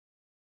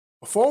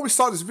Before we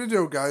start this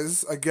video,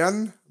 guys,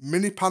 again,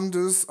 Mini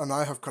Pandas and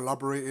I have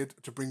collaborated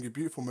to bring you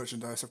beautiful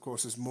merchandise. Of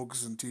course, there's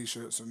mugs and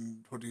t-shirts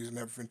and hoodies and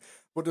everything.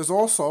 But there's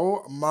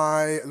also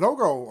my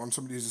logo on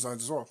some of these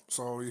designs as well.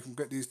 So you can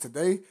get these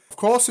today. Of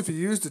course, if you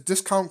use the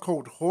discount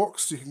code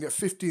HAWXX, you can get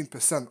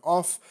 15%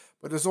 off.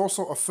 But there's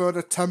also a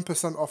further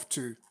 10% off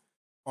too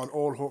on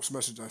all HAWXX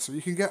merchandise. So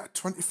you can get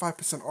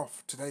 25%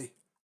 off today.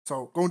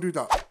 So go and do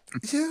that.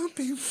 You've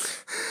been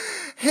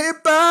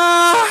hit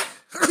by...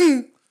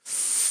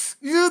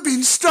 You've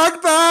been struck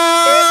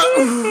by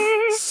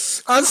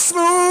a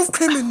smooth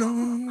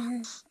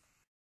criminal.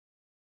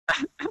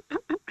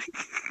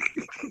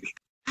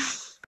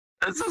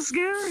 That's so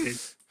scary.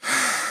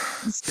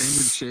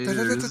 Standard shaders.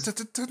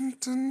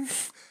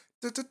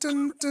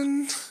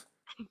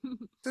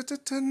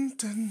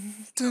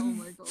 Oh my god. Oh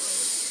my god.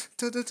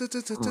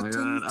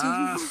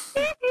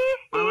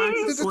 My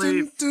legs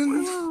asleep.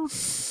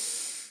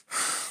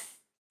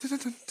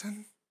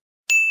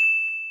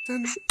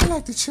 I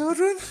like the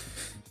children.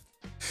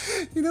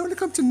 You know when it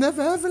comes to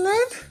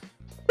Neverland?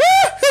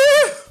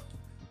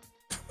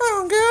 Come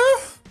on,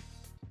 girl.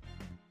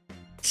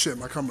 Shit,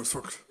 my camera's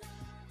fucked.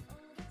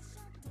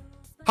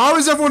 How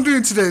is everyone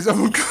doing today? Is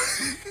everyone good?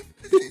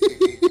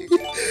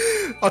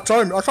 I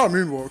can't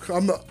moonwalk.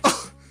 I'm not.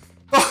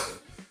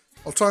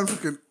 I'll try and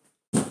fucking.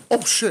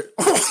 Oh shit.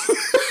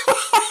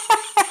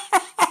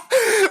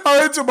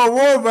 I hit my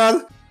wall,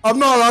 man. I'm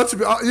not allowed to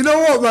be. You know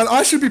what, man?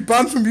 I should be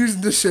banned from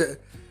using this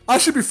shit. I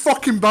should be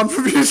fucking banned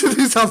from using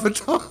these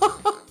avatars.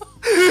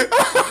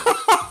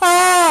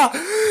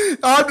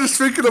 I'm just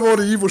thinking of all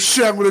the evil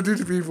shit I'm gonna do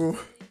to people.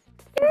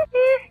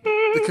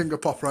 The king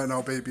of pop right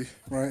now, baby.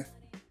 Right?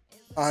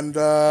 And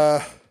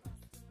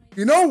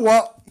you know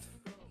what?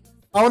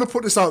 I want to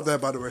put this out there,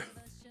 by the way.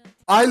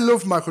 I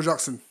love Michael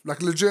Jackson.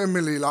 Like,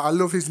 legitimately, like, I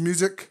love his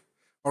music.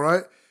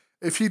 Alright?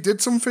 If he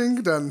did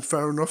something, then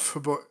fair enough.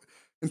 But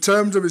in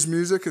terms of his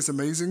music, it's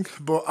amazing.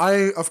 But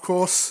of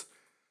course,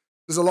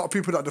 there's a lot of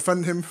people that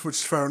defend him, which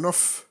is fair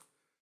enough.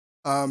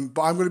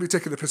 But I'm going to be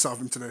taking the piss out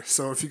of him today.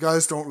 So if you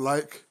guys don't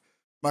like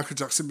Michael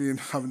Jackson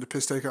having the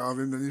piss taken out of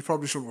him, then you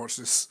probably shouldn't watch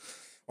this.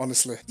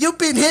 Honestly. You've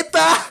been hit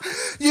by,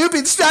 you've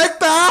been struck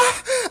by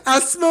a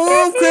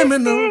smooth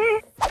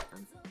criminal.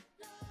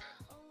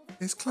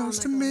 It's close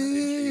to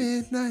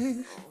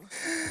midnight,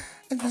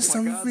 and there's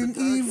something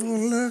evil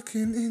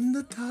lurking in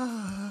the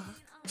dark.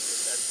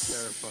 That's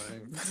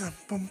terrifying.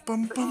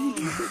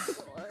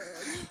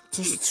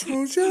 Just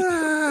close your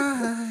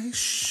eyes.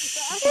 Shh.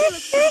 It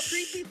looks so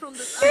creepy from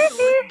this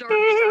actual dark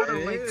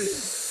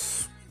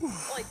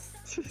shadow. Like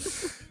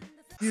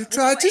You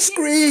tried to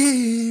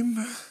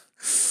scream.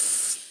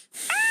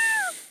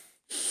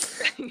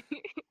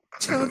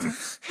 Children,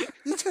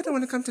 you children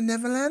want to come to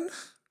Neverland?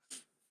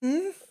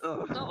 Hmm?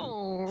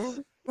 no.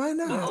 Why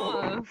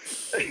not?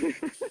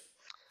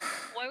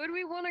 Why would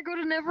we want to go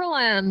to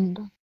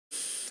Neverland?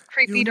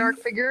 Creepy dark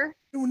figure.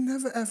 You will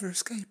never ever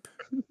escape.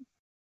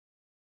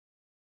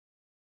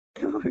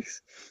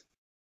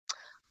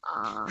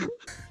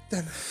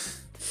 Then,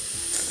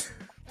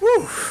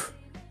 woo!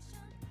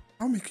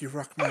 I'll make you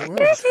rock my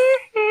world.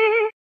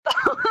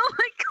 Oh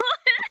my god.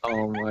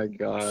 Oh my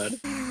god.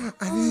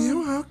 Annie,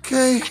 you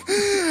okay?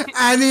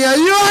 Annie, are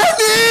you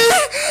Annie?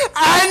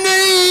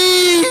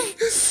 Annie!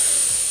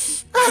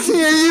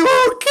 Annie, are you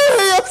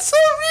okay? I'm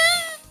sorry.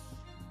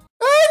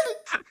 Annie.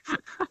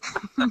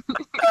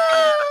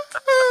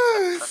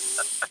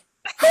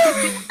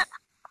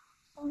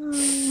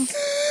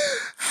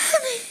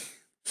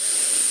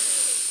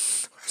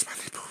 Where's my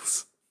nipples?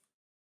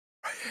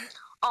 Right here.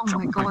 Oh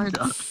my god.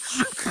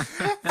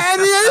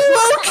 Annie, are you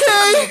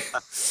okay?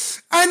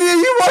 Annie, are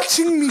you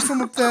watching me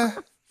from up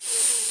there?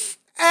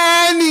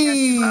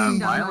 Annie!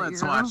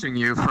 Violet's watching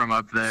you from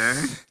up there.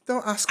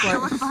 Don't ask why.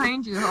 I'm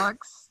behind you, HAWXX.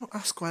 Don't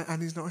ask why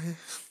Annie's not here.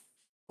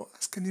 Don't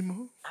ask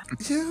anymore.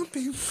 You've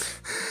been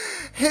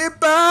hit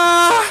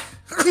by.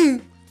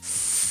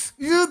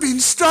 You've been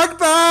struck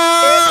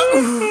by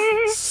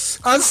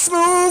a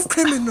smooth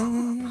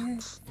criminal.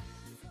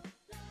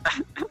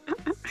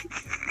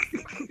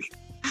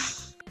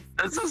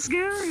 That's so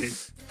scary.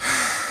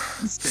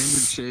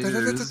 Standard shaders.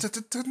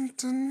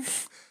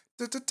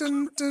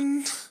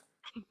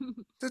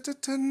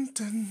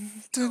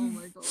 Oh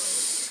my god.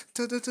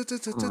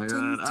 Oh my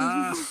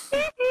god.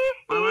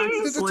 My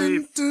legs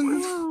asleep.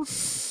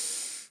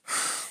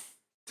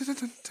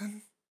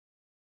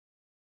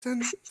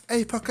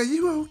 Hey, Puck, are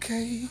you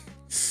okay?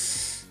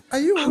 Are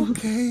you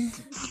okay?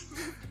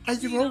 Are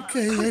you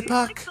okay, hey,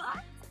 Puck?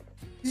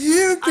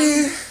 You've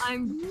been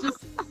I'm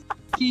just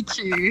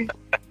peachy.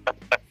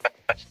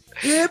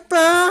 hit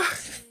by.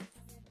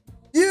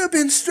 You've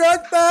been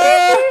struck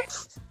by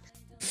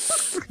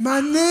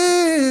my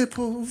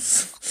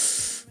nipples.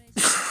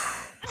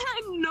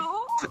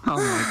 No. Oh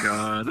my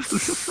god.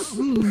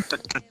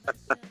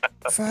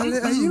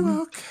 Violet, are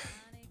you okay?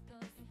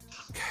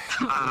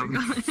 I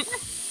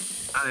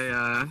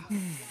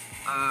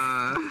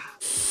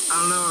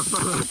don't know if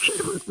I'm okay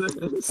with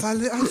this.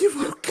 Violet, are you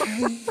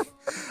okay?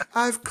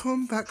 I've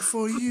come back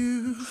for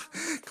you.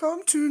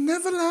 Come to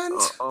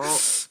Neverland. Oh.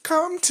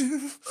 come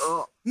to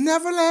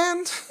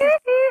Neverland.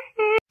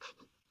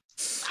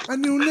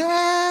 And you'll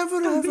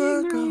never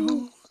ever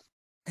go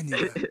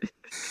anywhere.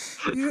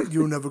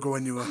 You'll never go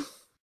anywhere.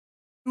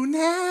 You'll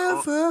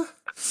never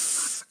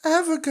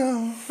ever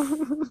go.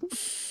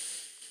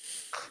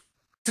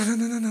 I don't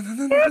know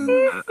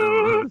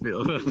how to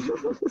feel about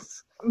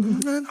this.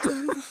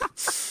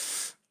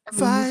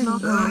 Everyone's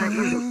not gonna let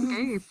you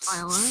escape,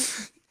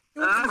 Violet.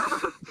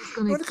 It's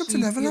gonna wanna come to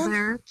keep you Neverland?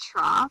 there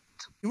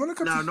trapped, You wanna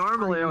come No, to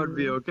normally I would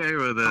be okay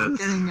with this,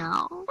 getting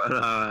out. but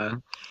I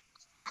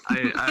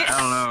don't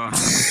know.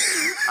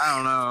 I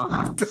don't know.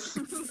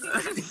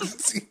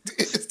 see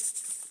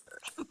this?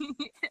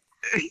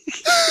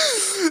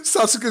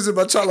 Sasuke's in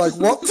my chat like,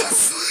 what the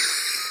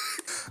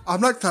f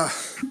I'm like that.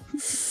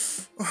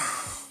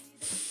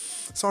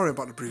 Sorry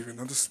about the breathing,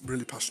 I'm just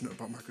really passionate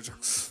about Michael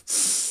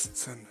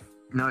Jackson.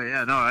 No,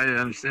 yeah, no, I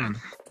understand.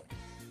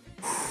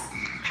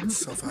 It's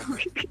so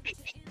funny.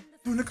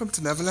 You wanna come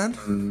to Neverland?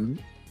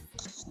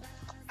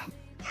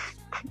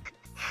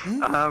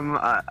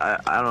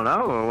 I don't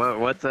know.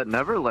 What's at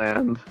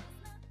Neverland?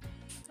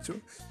 Do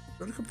you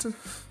wanna come to...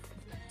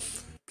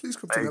 Please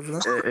come to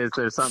Neverland. Is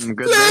there something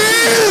good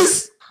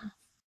Please!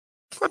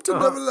 Come to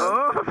Neverland.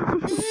 Oh.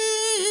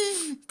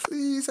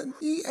 Please, I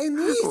need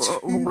you.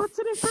 What's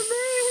in it for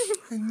me?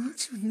 I need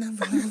you,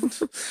 Neverland.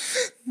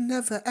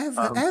 Never,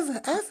 ever,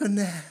 ever,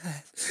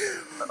 Neverland.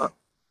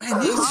 I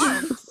need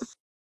you.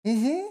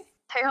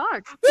 Hey,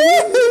 HAWXX.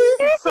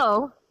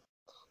 So,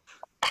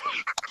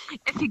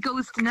 if he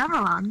goes to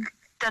Neverland,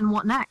 then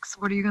what next?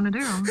 What are you gonna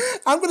do?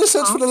 I'm gonna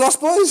search for the Lost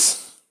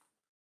Boys.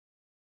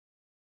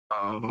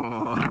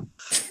 Oh.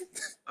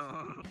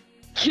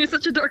 You're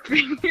such a dark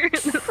figure in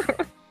this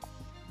world.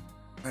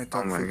 I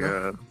don't my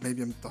figure. God.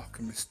 Maybe I'm dark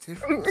and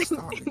mysterious,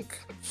 darling.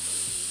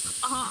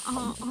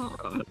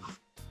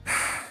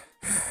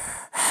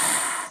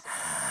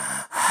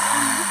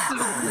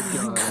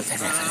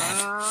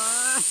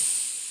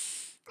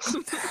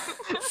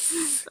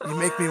 You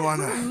make me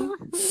wanna.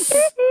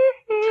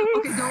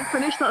 Okay, don't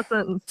finish that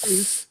sentence,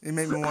 please. You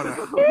make me wanna.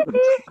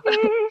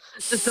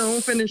 Just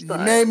don't finish that.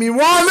 You made me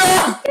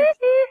wanna.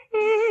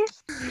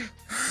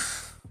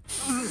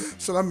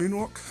 Shall I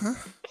moonwalk? Huh?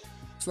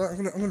 So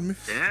I'm gonna move.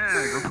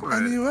 Yeah, go for it.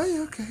 Anyway,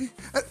 okay.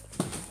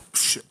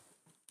 Shit.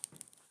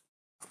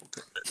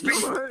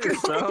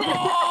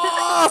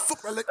 Oh, fuck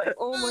my leg.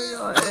 Oh my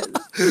god.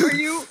 Are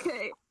you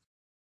okay?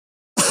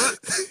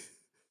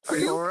 Are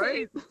you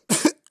alright?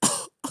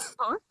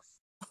 HAWXX?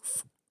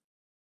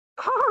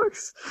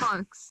 HAWXX!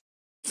 HAWXX.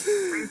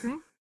 Are you okay?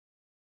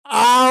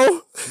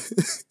 Ow!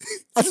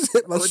 I just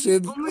hit my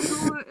shin. Oh my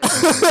god.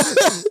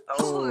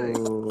 Oh.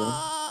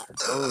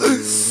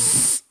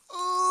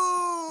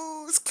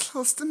 Oh, it's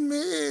close to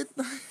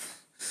midnight.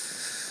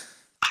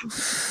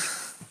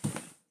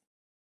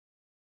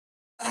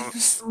 I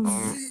just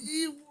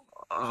feel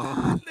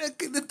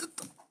looking at the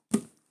top.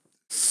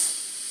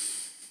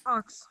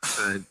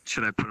 HAWXX.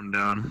 Should I put him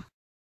down?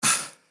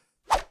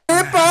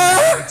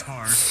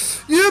 Ripper!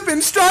 You've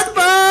been struck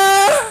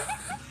by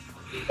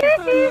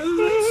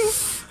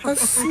a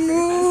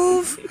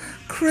smooth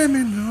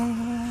criminal.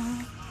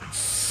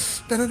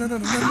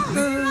 Dun-dun-dun-dun-dun.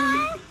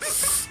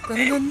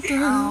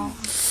 Dun-dun-dun-dun.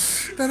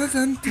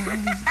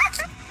 Dun-dun-dun-dun.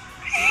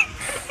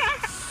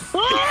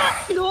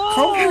 No!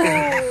 Come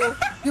here.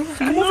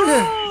 Come over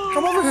here.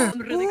 Come over here. I'm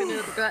really gonna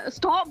regret it.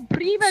 Stop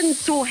breathing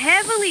so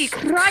heavily,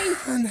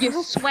 Christ!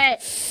 You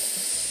sweat.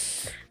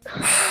 I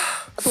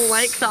don't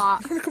like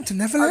that. You wanna come to I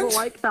Neverland? don't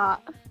like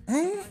that.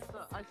 Hmm?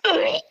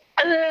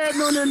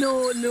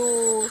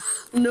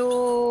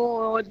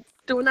 No.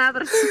 Don't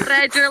ever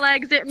spread your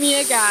legs at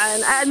me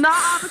again. And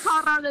that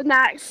avatar around the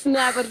next,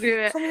 never do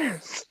it. Come here.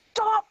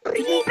 Stop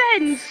breathing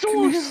Give me so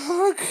a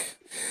hug.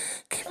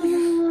 Give me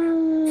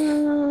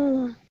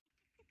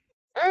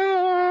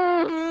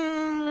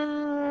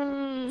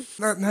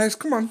nice,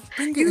 come on.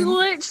 Bring it in.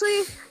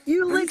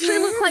 You literally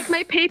look like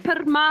my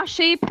paper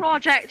mache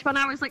project when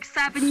I was like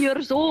 7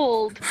 years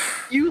old.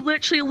 You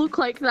literally look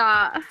like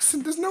that.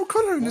 Listen, there's no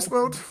colour in this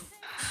world.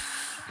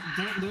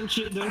 Don't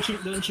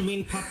you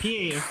mean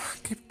papier?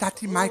 Give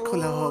Daddy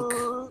Michael a hug.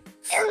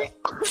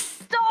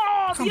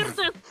 Stop! You're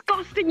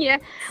disgusting, you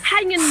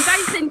hanging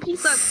bouncing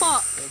piece of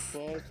fuck.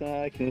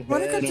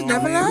 Wanna come to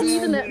Neverland?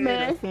 Breathing at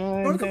me.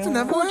 Wanna come to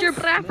Neverland? Hold your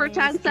breath for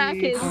 10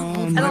 seconds,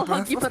 and I'll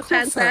hug you for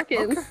 10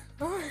 seconds. Okay,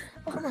 alright,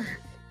 come on.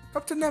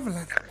 Up to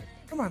Neverland.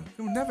 Come on,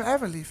 you'll never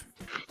ever leave.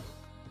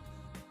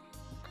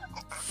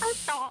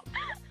 Stop.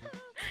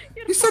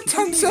 You said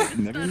 10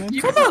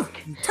 seconds. Come on,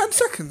 10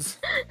 seconds.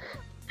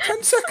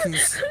 10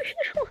 seconds.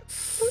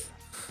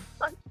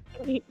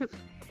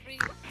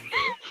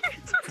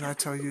 Can I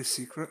tell you a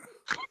secret?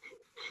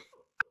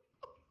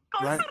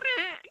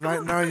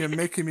 Right now, you're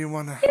making me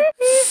wanna.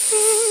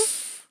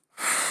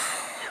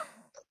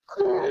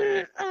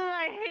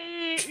 I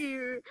hate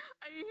you.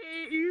 I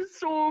hate you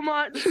so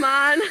much,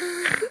 man.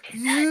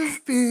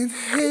 You've been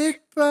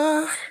hit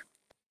by.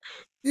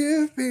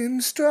 You've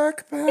been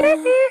struck by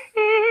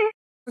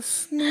a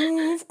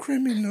smooth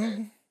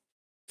criminal.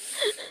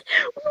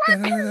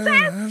 What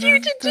possessed you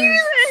to do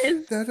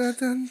this?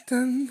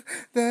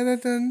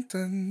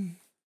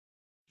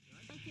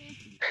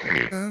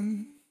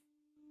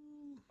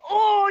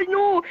 Oh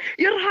no,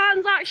 your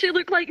hands actually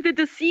look like the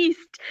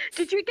deceased.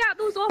 Did you get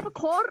those off a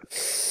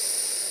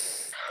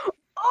corpse?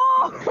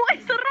 Oh,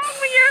 what's wrong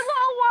with your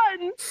little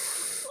one?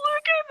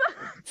 Look at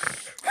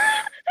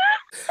that.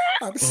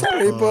 I'm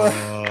sorry, but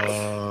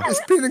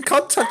it's been in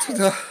contact with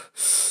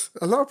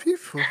a lot of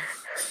people.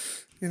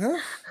 You know?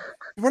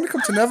 You want to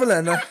come to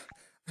Neverland, I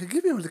can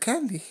give you all the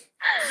candy.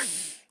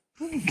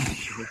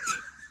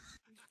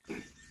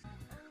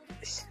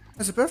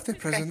 As a birthday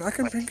present, I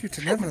can bring you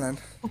to Neverland.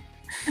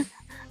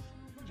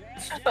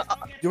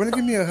 You want to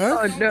give me a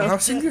hug? Oh, no. And I'll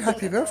sing you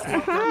happy birthday. I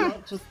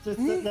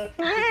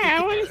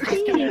want to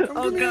see you.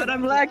 Oh god,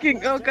 I'm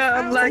lagging. Oh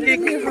god, I'm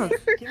lagging. Give me a hug.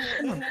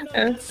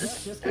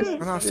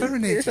 And I'll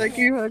serenade you. I'll give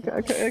you a hug.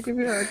 I'll give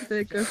you a hug. There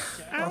you go.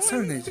 I'll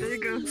serenade you. There you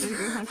go. There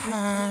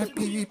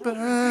you go. Happy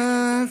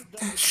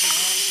birthday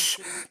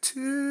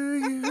to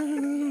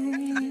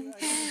you.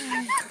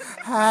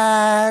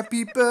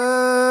 Happy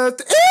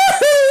birthday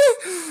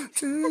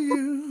to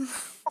you.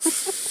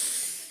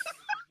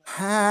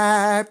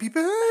 Happy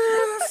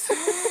birthday,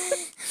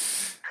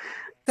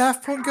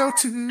 Daft Punk Girl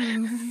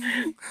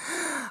 2.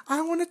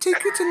 I want to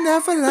take you to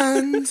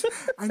Neverland,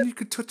 and you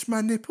could touch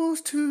my nipples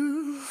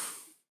too.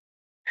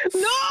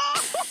 No!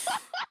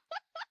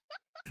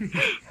 You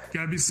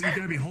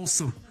gotta be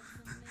wholesome.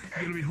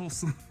 You gotta be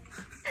wholesome.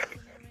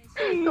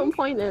 Don't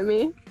point at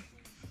me.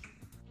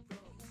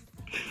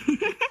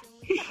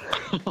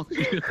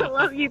 I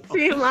love you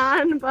too,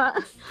 man,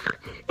 but...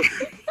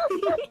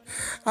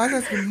 I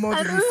love you more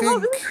than you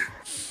think.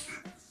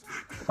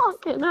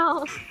 Fucking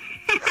hell.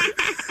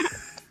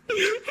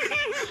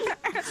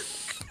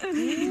 I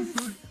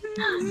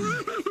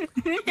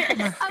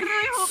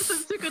really hope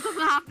Satsuka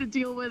doesn't have to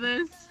deal with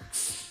this.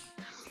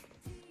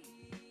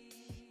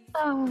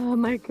 Oh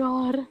my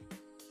god.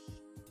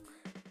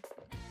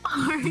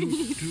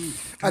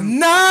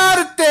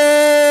 Another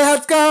day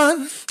has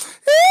gone,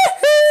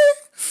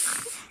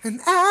 and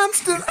I'm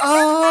still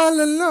all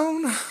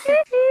alone.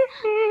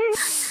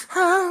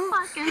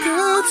 How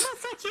could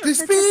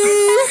this be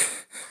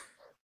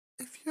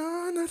if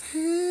you're not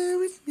here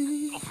with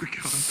me? Oh my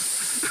god.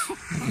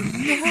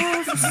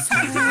 Never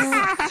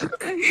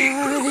said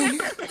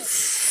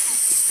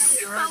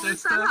Someone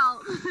send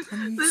help.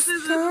 This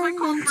is my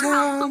call for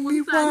tell help.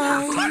 me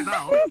Someone send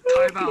help.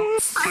 why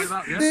Time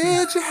out, yeah.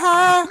 did you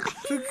have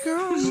to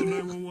go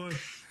 911.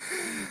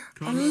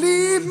 and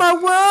leave my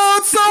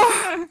world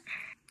so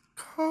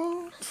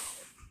cold?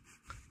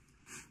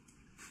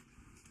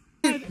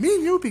 Me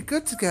and you'll be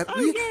good together.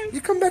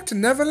 You come back to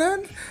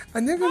Neverland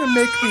and you're gonna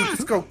make me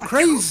just go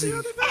crazy.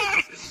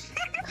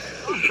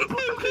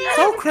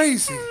 So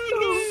crazy.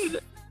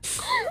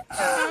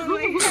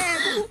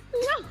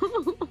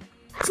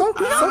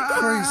 So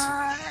crazy.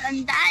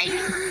 I'm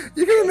dying.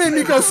 You're gonna make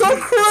me go so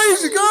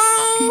crazy, go!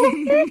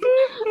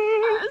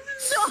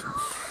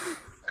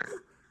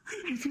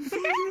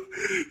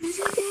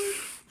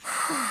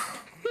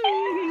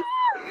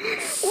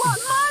 What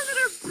mother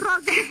of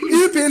brother?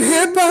 You've been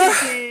hit by,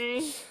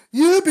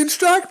 you've been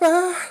struck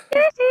by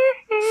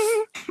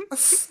a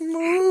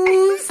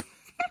smooth,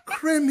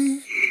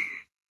 creamy.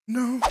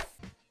 No,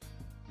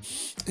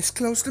 it's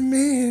close to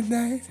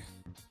midnight,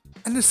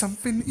 and there's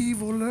something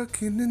evil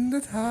lurking in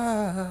the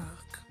dark.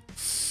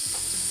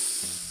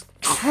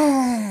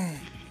 Oh.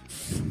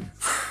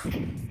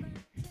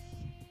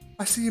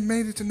 I see you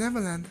made it to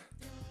Neverland.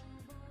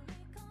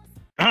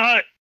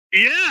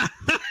 Yeah.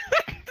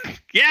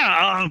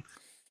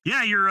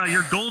 Yeah,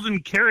 your golden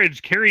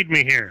carriage carried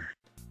me here.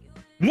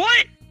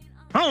 What?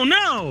 Oh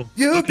no!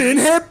 You've been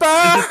hit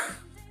by.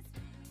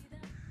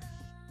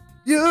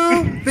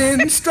 You've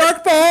been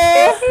struck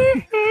by.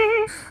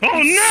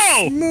 Oh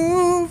no!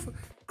 Smooth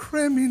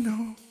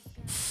criminal.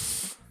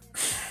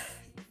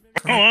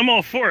 Oh, I'm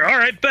all for it. All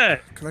right,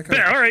 bet.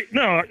 Bet. All right,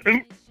 no,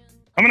 I'm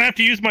gonna have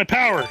to use my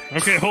power.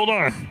 Okay, hold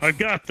on. I've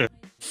got this.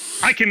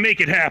 I can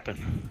make it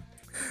happen.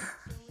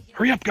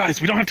 Hurry up,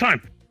 guys. We don't have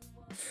time.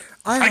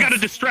 I gotta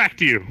distract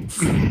you.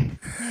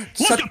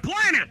 Look, a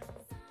planet!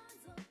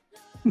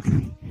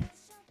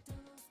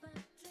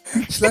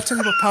 Should I tell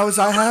you what powers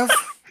I have?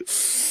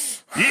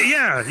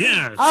 Yeah.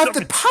 I have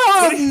the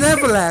power of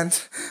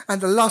Neverland, and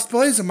the Lost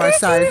Boys on my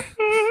side.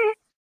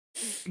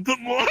 The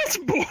Lost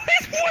Boys?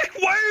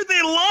 Why are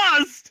they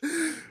lost?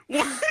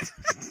 What?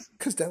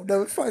 Because they'll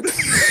never find us.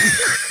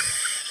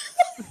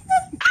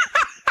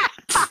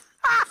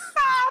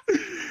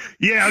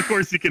 Yeah, of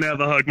course you can have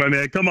a hug, my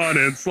man. Come on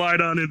in. Slide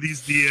on in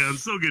these DMs.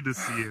 So good to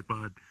see you,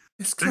 bud.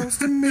 It's close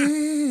to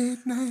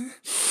midnight.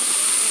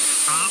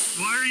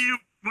 Why are you...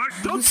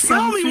 Don't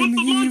tell me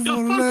what the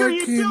fuck are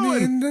you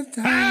doing? In the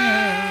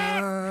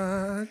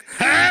dark.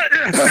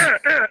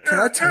 Can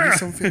I tell you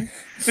something?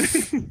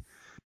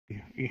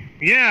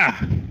 Yeah.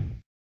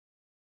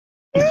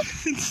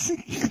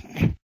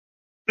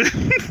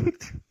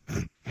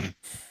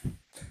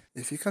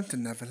 If you come to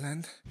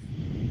Neverland,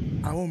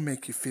 I will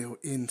make you feel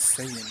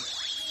insane.